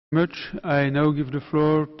Much. I now give the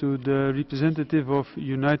floor to the representative of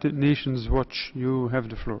United Nations Watch. You have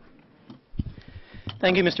the floor.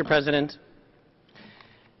 Thank you, Mr. President.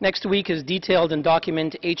 Next week, as detailed in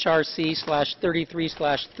document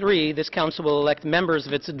HRC/33/3, this Council will elect members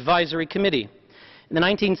of its advisory committee. In the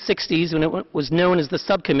 1960s, when it was known as the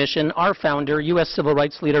Subcommission, our founder, U.S. Civil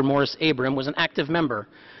Rights leader Morris Abram, was an active member.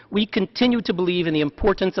 We continue to believe in the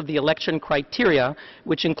importance of the election criteria,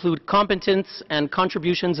 which include competence and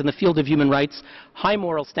contributions in the field of human rights, high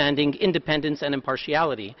moral standing, independence, and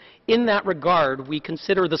impartiality. In that regard, we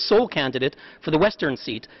consider the sole candidate for the Western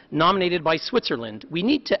seat, nominated by Switzerland. We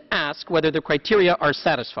need to ask whether the criteria are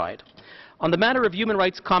satisfied. On the matter of human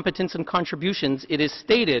rights competence and contributions, it is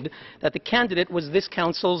stated that the candidate was this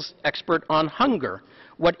Council's expert on hunger.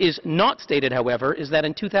 What is not stated, however, is that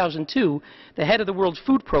in 2002, the head of the World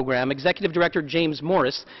Food Programme, Executive Director James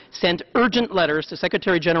Morris, sent urgent letters to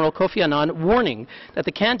Secretary General Kofi Annan warning that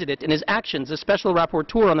the candidate, in his actions as Special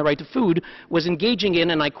Rapporteur on the right to food, was engaging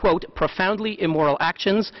in, and I quote, profoundly immoral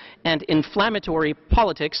actions and inflammatory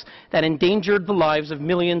politics that endangered the lives of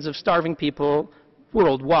millions of starving people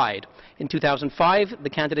worldwide. In 2005, the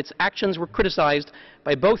candidate's actions were criticized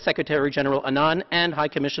by both Secretary General Annan and High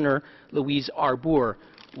Commissioner Louise Arbour.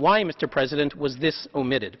 Why, Mr. President, was this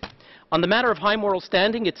omitted? On the matter of high moral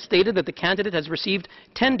standing, it's stated that the candidate has received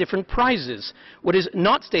 10 different prizes. What is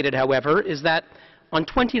not stated, however, is that on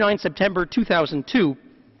 29 September 2002,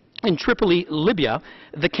 in Tripoli, Libya,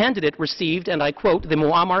 the candidate received, and I quote, the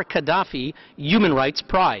Muammar Qaddafi Human Rights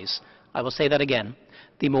Prize. I will say that again.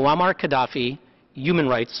 The Muammar Qaddafi Human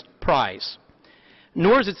Rights Prize.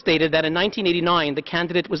 Nor is it stated that in 1989 the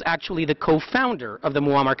candidate was actually the co-founder of the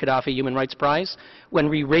Muammar Qaddafi Human Rights Prize. When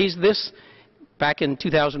we raised this back in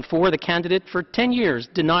 2004, the candidate for 10 years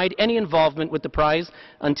denied any involvement with the prize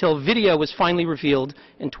until video was finally revealed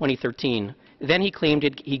in 2013. Then he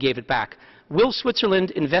claimed he gave it back. Will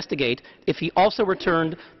Switzerland investigate if he also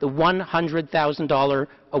returned the $100,000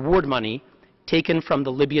 award money taken from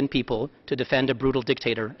the Libyan people to defend a brutal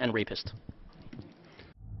dictator and rapist?